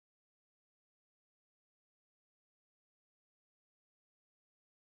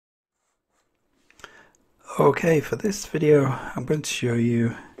Okay, for this video I'm going to show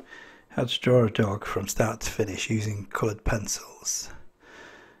you how to draw a dog from start to finish using coloured pencils.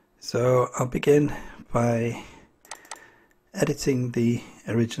 So I'll begin by editing the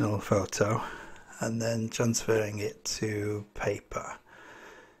original photo and then transferring it to paper.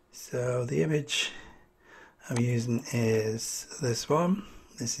 So the image I'm using is this one.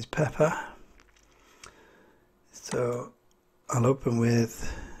 This is Pepper. So I'll open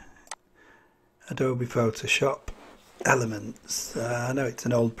with Adobe Photoshop Elements. I know it's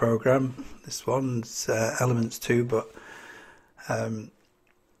an old program. This one's Elements 2, but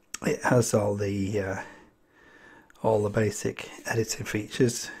it has all the basic editing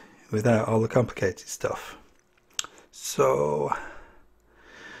features without all the complicated stuff. So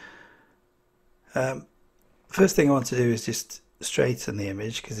first thing I want to do is just straighten the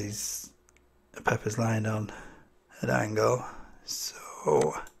image because Pepper's lying on an angle.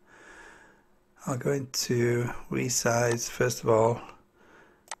 So I'm going to resize. First of all,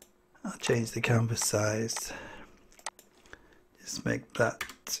 I'll change the canvas size. Just make that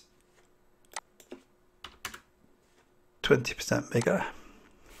 20% bigger.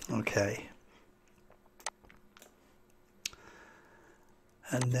 Okay.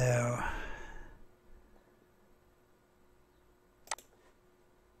 And now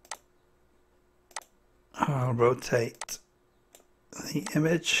I'll rotate the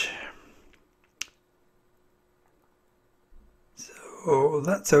image. So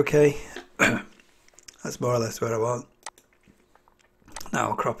that's okay. That's more or less where I want. Now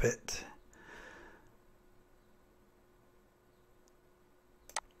I'll crop it.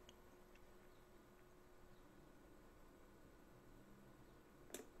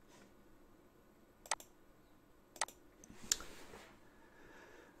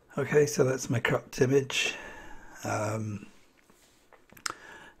 Okay, so that's my cropped image. Now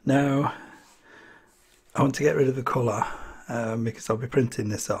I want to get rid of the colour because I'll be printing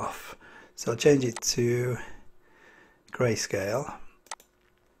this off. So I'll change it to grayscale,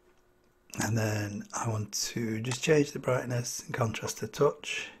 and then I want to just change the brightness and contrast a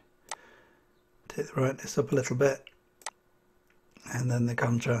touch. Take the brightness up a little bit, and then the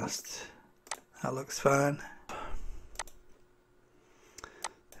contrast. That looks fine.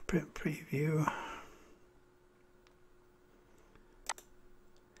 Print preview.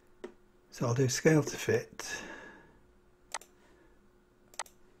 So I'll do scale to fit.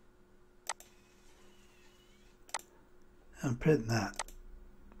 And print that.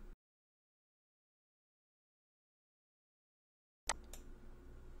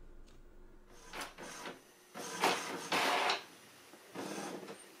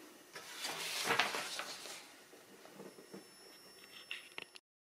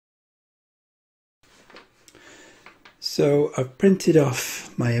 So I've printed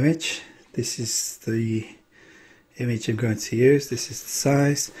off my image. This is the image I'm going to use. This is the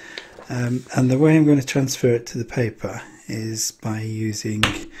size. And the way I'm going to transfer it to the paper is by using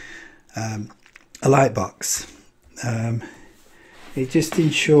a light box. It just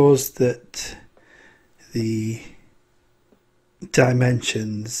ensures that the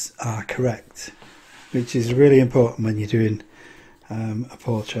dimensions are correct, which is really important when you're doing a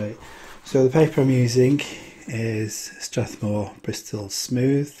portrait. So the paper I'm using is Strathmore Bristol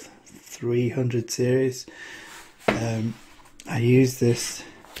Smooth 300 series. I use this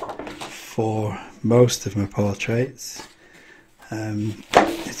for most of my portraits.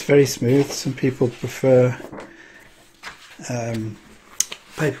 It's very smooth. Some people prefer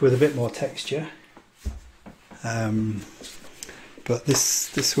paper with a bit more texture, but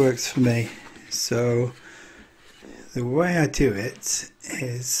this works for me. So the way I do it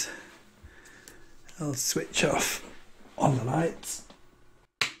is I'll switch off all the lights.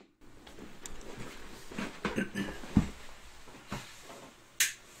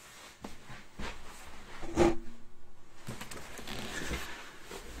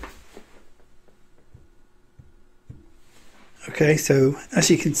 Okay, so as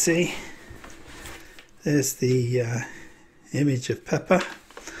you can see, there's the image of Pepper.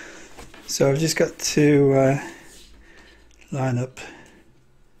 So I've just got to line up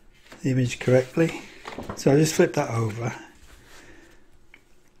the image correctly. So I'll just flip that over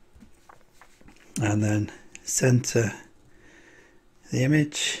and then center the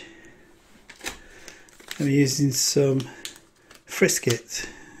image. I'm using some Frisket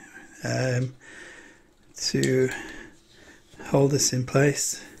to hold this in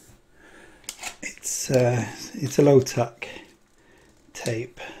place. It's a low tack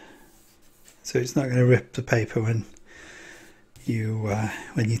tape, so it's not going to rip the paper when you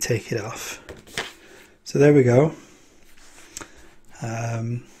take it off. So there we go.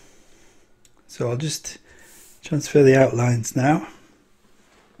 So I'll just transfer the outlines now.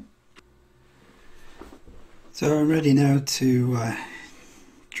 So I'm ready now to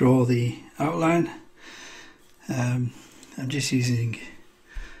draw the outline. I'm just using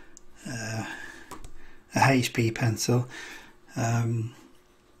a HB pencil. I'm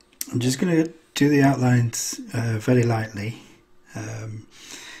just going to do the outlines very lightly.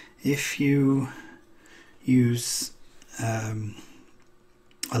 If you use a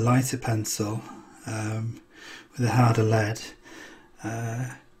lighter pencil with a harder lead,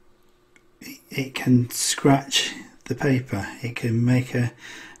 it can scratch the paper. It can make an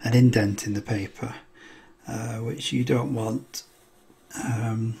indent in the paper, which you don't want,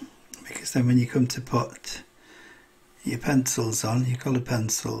 because then when you come to put your pencils on, your coloured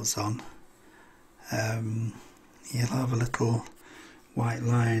pencils on, you'll have a little white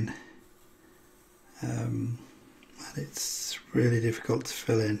line, and it's really difficult to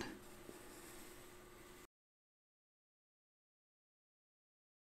fill in.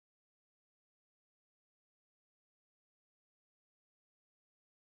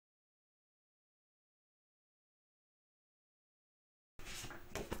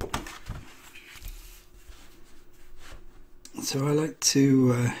 So I like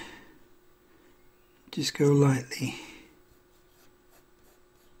to just go lightly,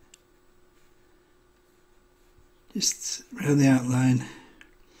 just around the outline,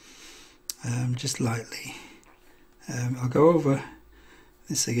 just lightly. I'll go over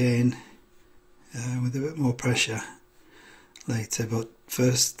this again with a bit more pressure later, but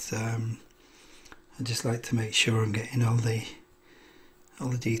first I just like to make sure I'm getting all the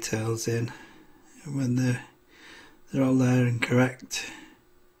details in, and when they're all there and correct,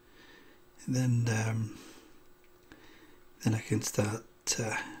 then I can start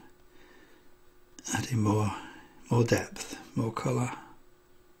adding more depth, more colour.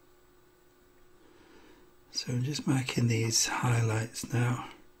 So I'm just making these highlights now.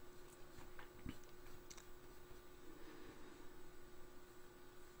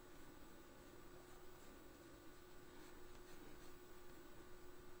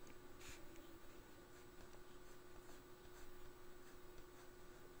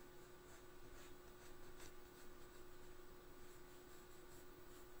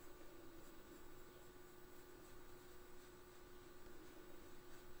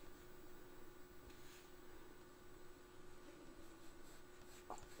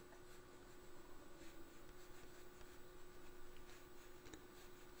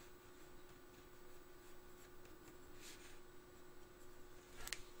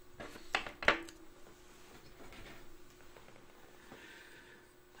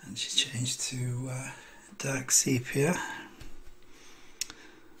 And she's changed to dark sepia.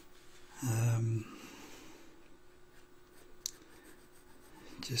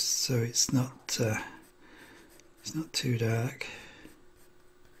 Just so it's not too dark.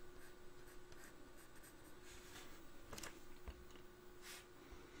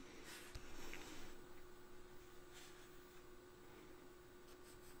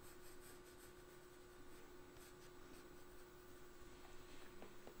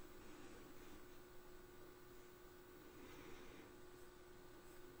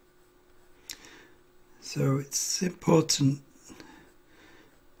 So it's important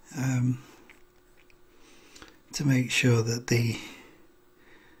to make sure that the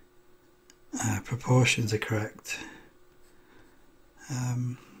proportions are correct.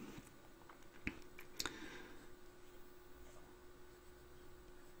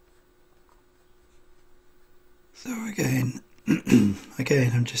 So again,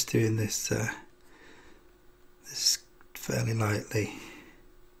 I'm just doing this fairly lightly.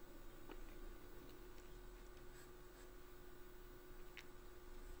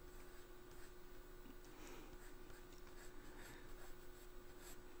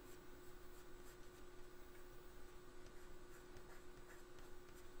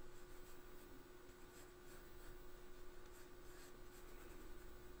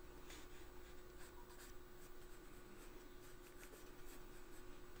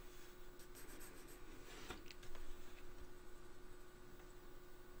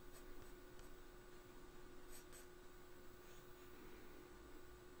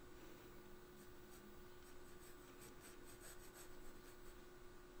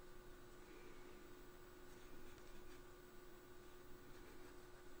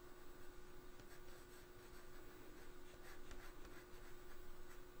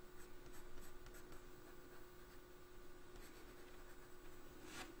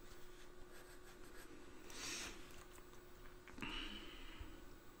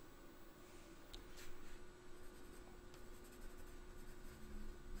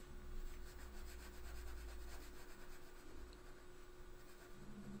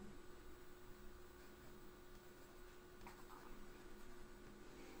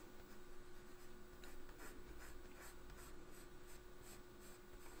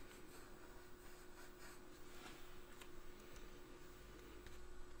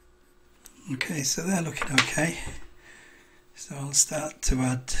 Okay, so they're looking okay. So I'll start to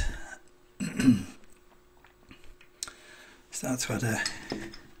add a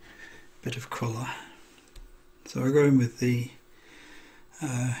bit of colour. So we're going with the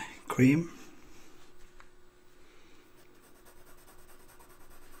cream.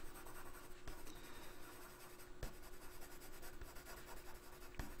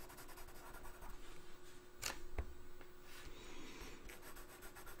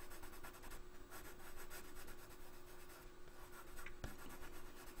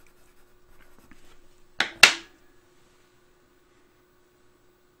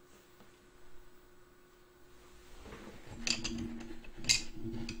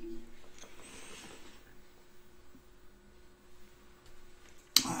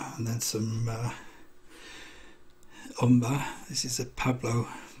 And then some umber. This is a Pablo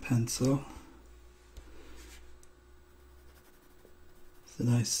pencil.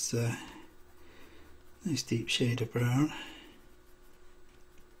 It's a nice deep shade of brown.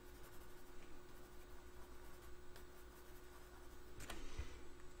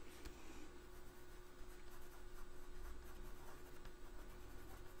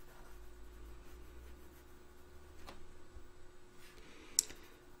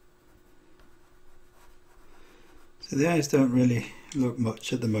 So the eyes don't really look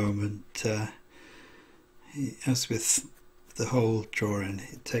much at the moment. As with the whole drawing,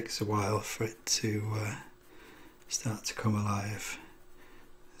 it takes a while for it to start to come alive.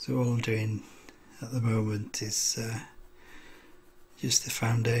 So all I'm doing at the moment is just the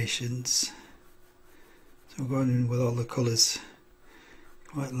foundations. So I'm going in with all the colours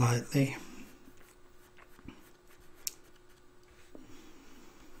quite lightly.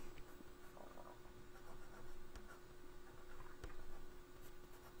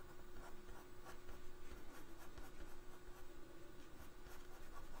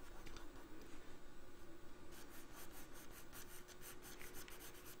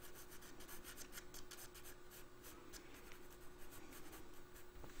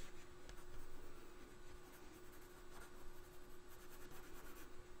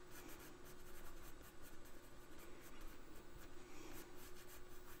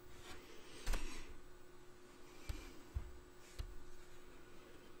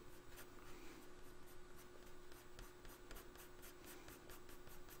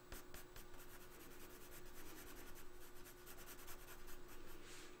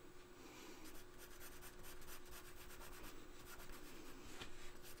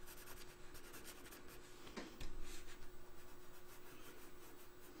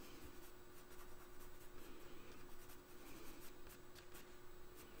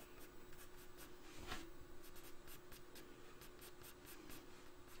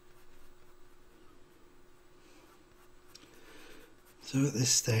 So at this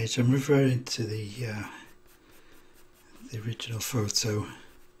stage I'm referring to the original photo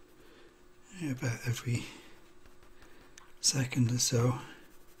about every second or so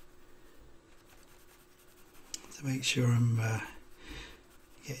to make sure I'm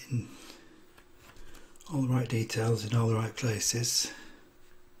getting all the right details in all the right places.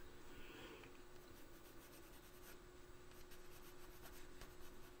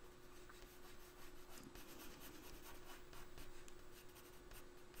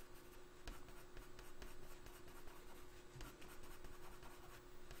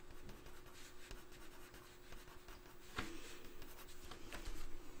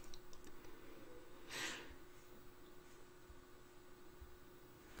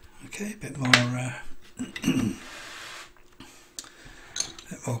 Okay, a bit more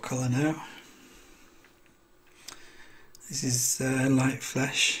colour now. This is light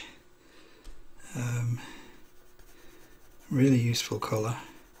flesh, really useful colour.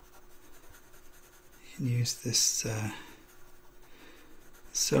 You can use this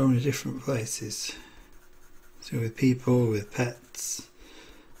so many different places. So with people, with pets,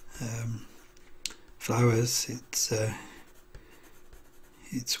 flowers.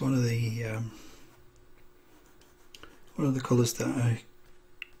 It's one of the colours that I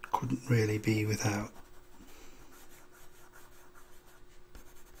couldn't really be without.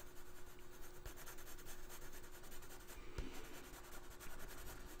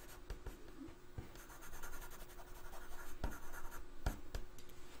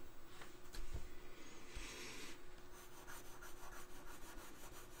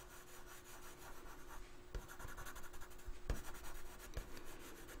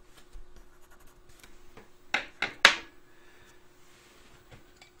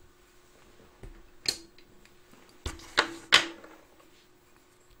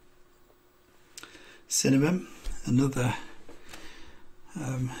 Cinnamon, another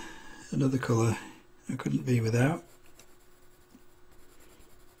Another colour I couldn't be without.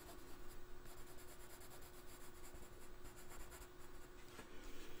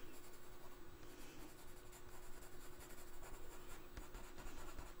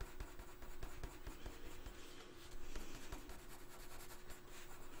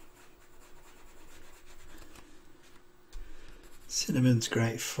 Cinnamon's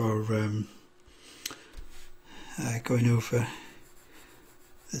great for going over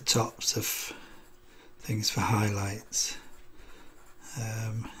the tops of things for highlights.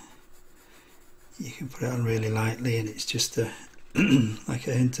 You can put it on really lightly and it's just a like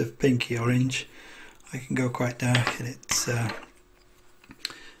a hint of pinky orange. I can go quite dark and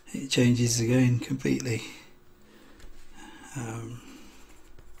it changes again completely.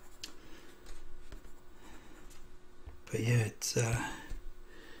 But yeah, it's a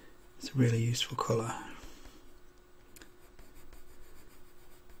really useful colour.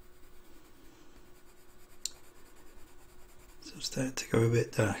 So I'm starting to go a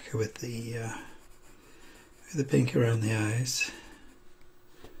bit darker with the pink around the eyes.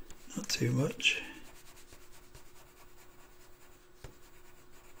 Not too much.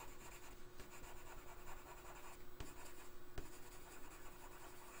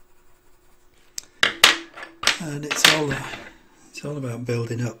 And it's all about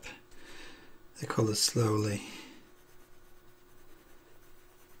building up the colours slowly.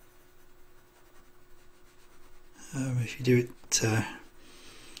 If you do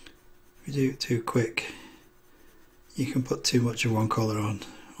it too quick, you can put too much of one colour on,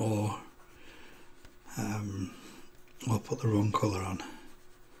 or put the wrong colour on.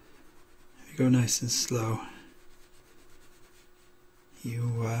 If you go nice and slow,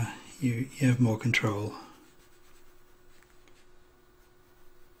 you have more control.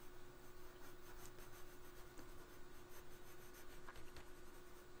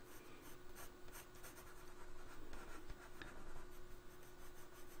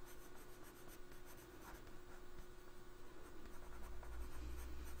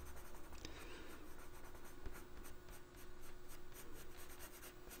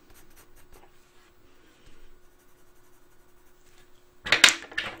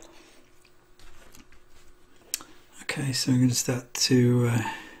 Okay, so I'm going to start to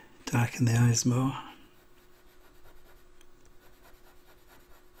darken the eyes more.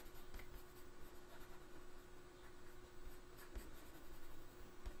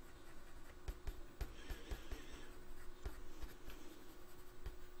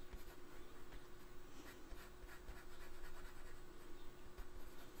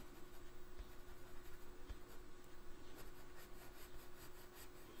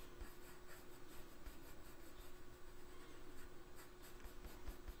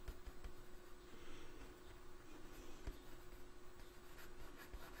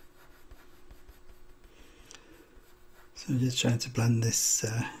 So I'm just trying to blend this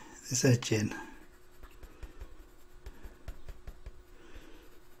edge in.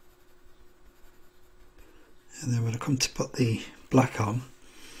 And then when I come to put the black on,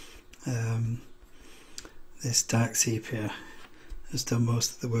 this dark sepia has done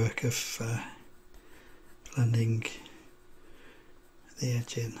most of the work of blending the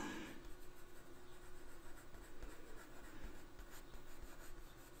edge in.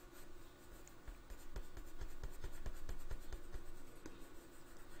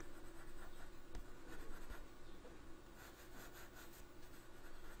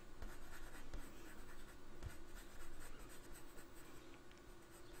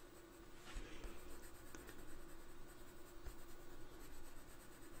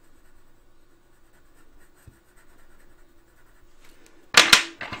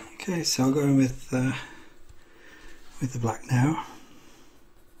 Okay, so I'll go in with the black now.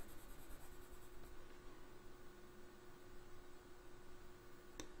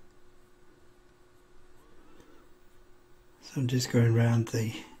 So I'm just going around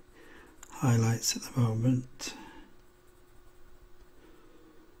the highlights at the moment.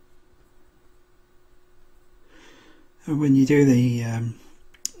 And when you do the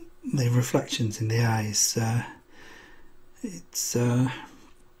reflections in the eyes, it's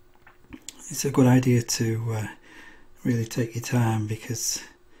a good idea to really take your time, because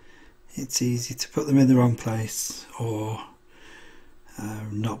it's easy to put them in the wrong place, or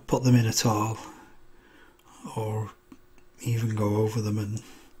not put them in at all, or even go over them and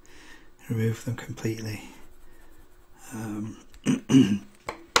remove them completely.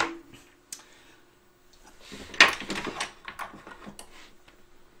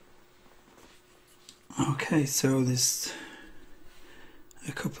 Okay, so there's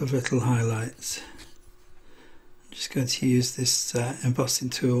a couple of little highlights. I'm just going to use this embossing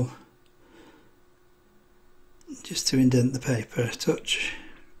tool just to indent the paper a touch,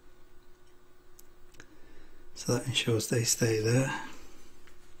 so that ensures they stay there.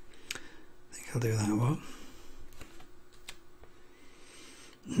 I think I'll do that one.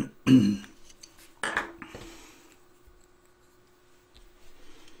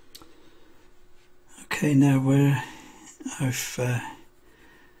 Okay, now where I've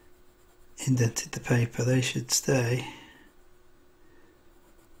indented the paper, they should stay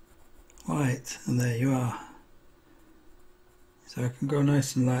white, and there you are. So I can go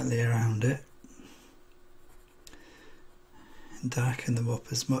nice and lightly around it and darken them up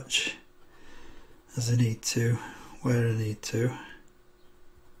as much as I need to, where I need to.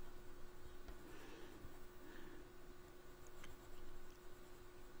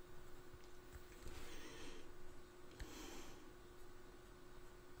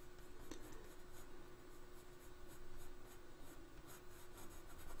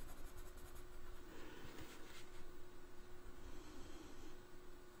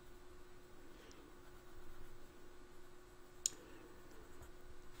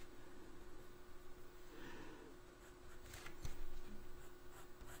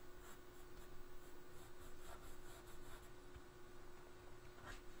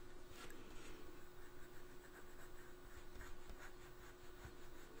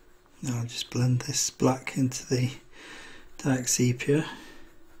 Now I'll just blend this black into the dark sepia.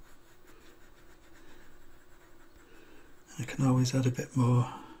 I can always add a bit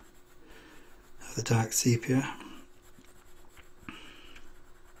more of the dark sepia.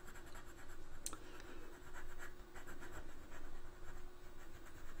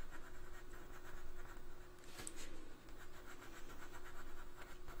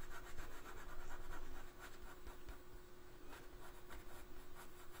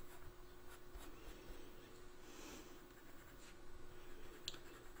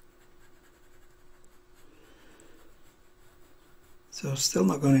 So I've still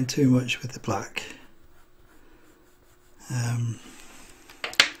not gone in too much with the black. I'll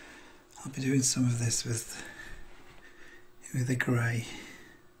be doing some of this with the grey.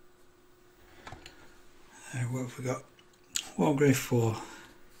 What have we got? Wargrey 4.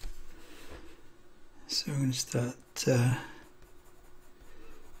 So I'm going to start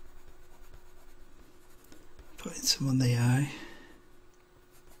putting some on the eye.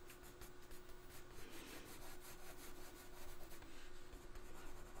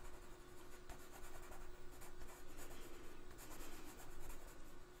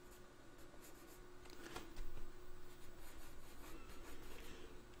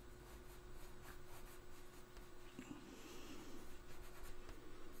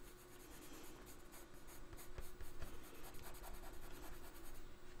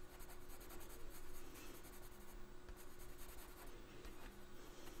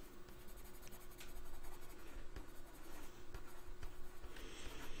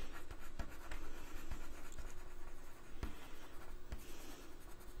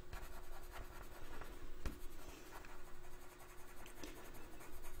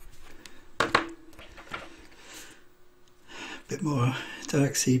 Bit more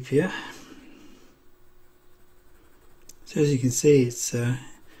dark sepia. So as you can see, it's a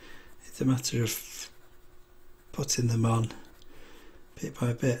matter of putting them on bit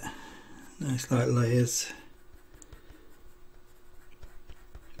by bit, nice light layers,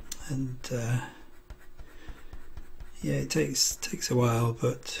 and yeah, it takes a while,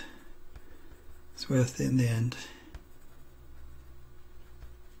 but it's worth it in the end.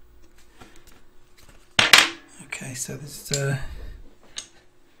 Okay, so there's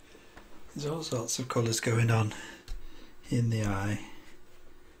all sorts of colours going on in the eye.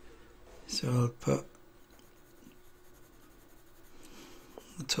 So I'll put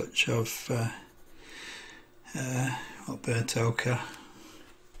a touch of burnt ochre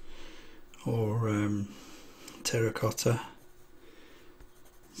or terracotta,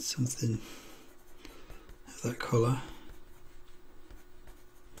 something of that colour.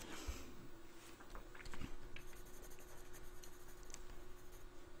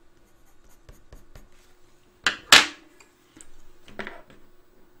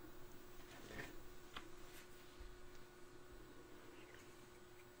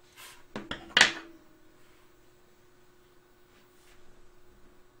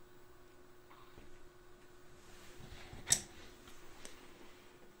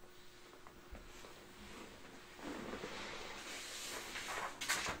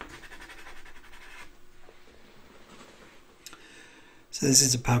 So this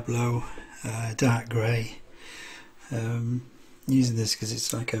is a Pablo dark grey. Using this because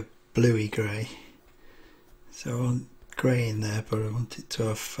it's like a bluey grey. So I want grey in there, but I want it to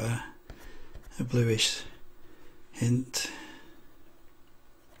have a bluish hint.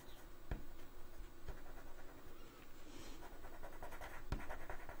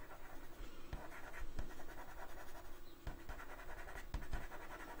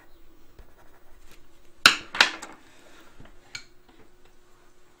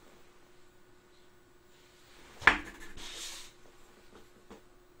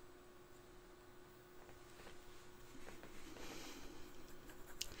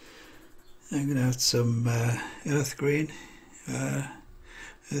 I'm going to add some earth green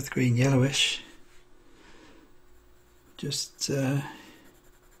yellowish, just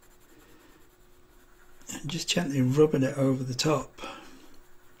gently rubbing it over the top,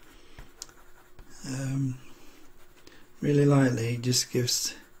 really lightly. It just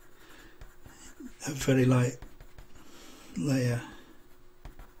gives a very light layer.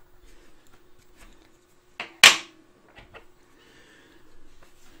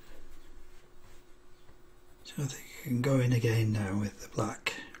 So I think I can go in again now with the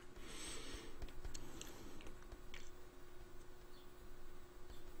black.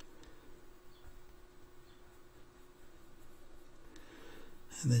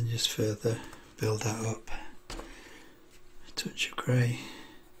 And then just further build that up. A touch of grey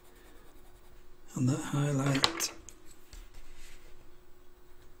on that highlight.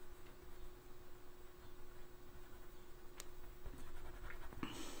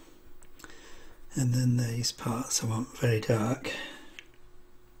 And then these parts I want very dark.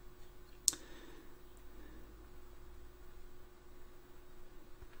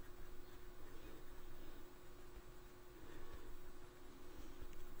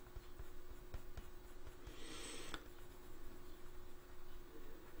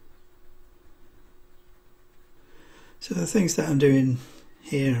 So the things that I'm doing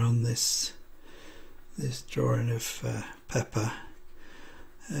here on this drawing of Pepper,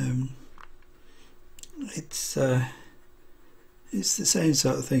 it's the same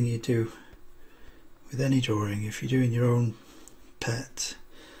sort of thing you do with any drawing. If you're doing your own pet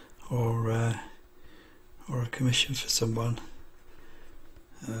or a commission for someone,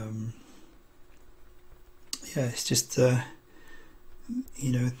 yeah, it's just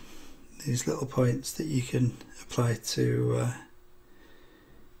you know, these little points that you can apply to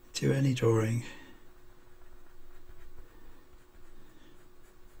any drawing.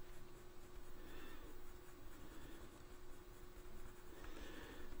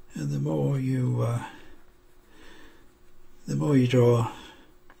 And the more you draw,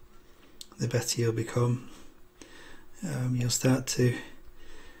 the better you'll become. You'll start to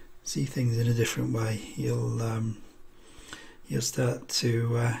see things in a different way. You'll start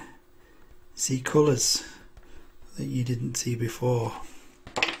to see colours that you didn't see before,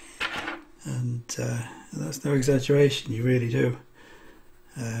 and that's no exaggeration. You really do.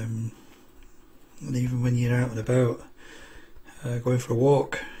 And even when you're out and about, going for a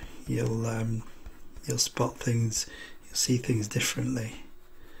walk, you'll spot things, you'll see things differently,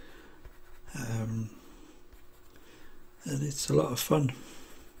 and it's a lot of fun.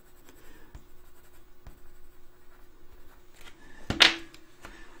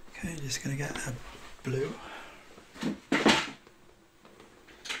 Okay, just going to get a blue.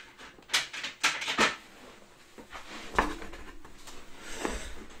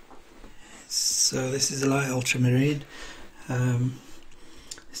 So this is a light ultramarine.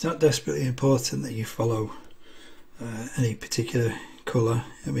 It's not desperately important that you follow any particular colour.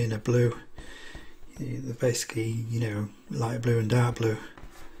 I mean, a blue, they're basically, you know, light blue and dark blue.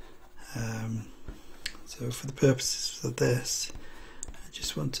 So for the purposes of this, I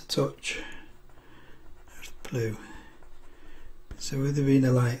just want a touch of blue. So with it being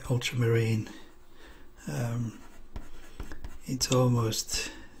a light ultramarine, it's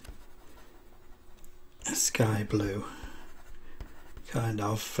almost a sky blue, kind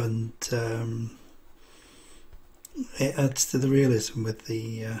of, and it adds to the realism with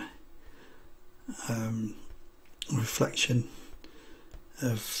the reflection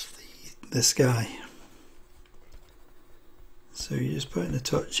of the sky. So you're just putting a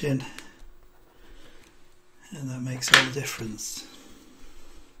touch in, and that makes all the difference.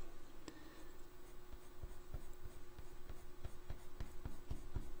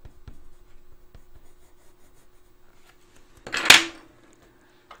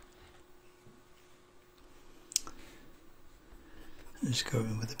 Just go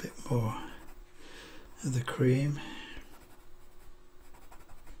in with a bit more of the cream.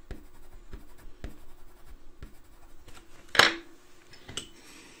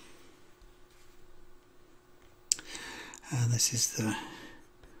 And this is the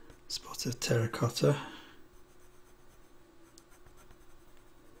spot of terracotta.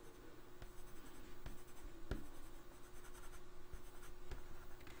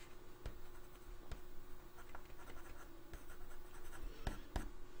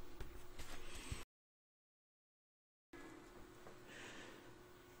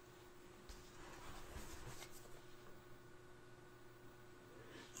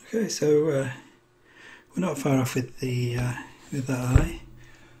 Okay, so we're not far off with the with that eye.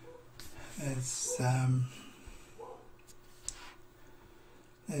 There's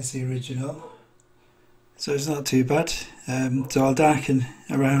the original, so it's not too bad. So I'll darken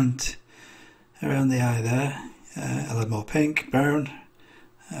around the eye there. I'll add more pink, brown,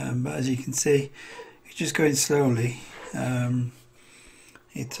 but as you can see, it's just going slowly.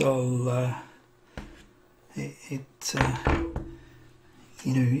 It's all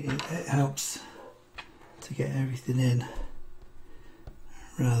you know, it helps to get everything in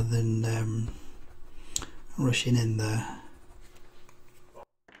rather than rushing in there.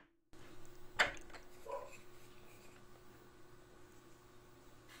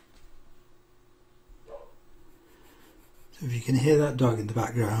 So if you can hear that dog in the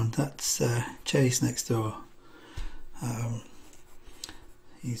background, that's Chase next door.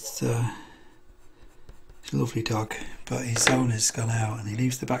 He's a lovely dog, but his owner's gone out and he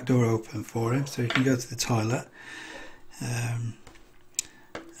leaves the back door open for him so he can go to the toilet.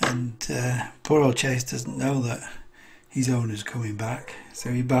 Poor old Chase doesn't know that his owner's coming back,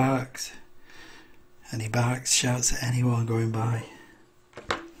 so he barks and he barks, shouts at anyone going by,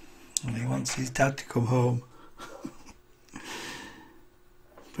 and he wants his dad to come home.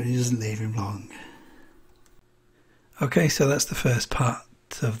 But he doesn't leave him long. Okay, so that's the first part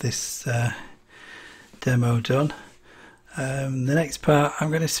of this demo done. The next part, I'm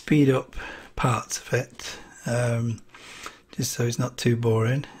going to speed up parts of it, just so it's not too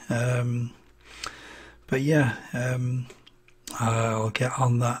boring. But yeah, I'll get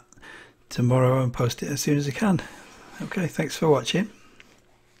on that tomorrow and post it as soon as I can. Okay, thanks for watching.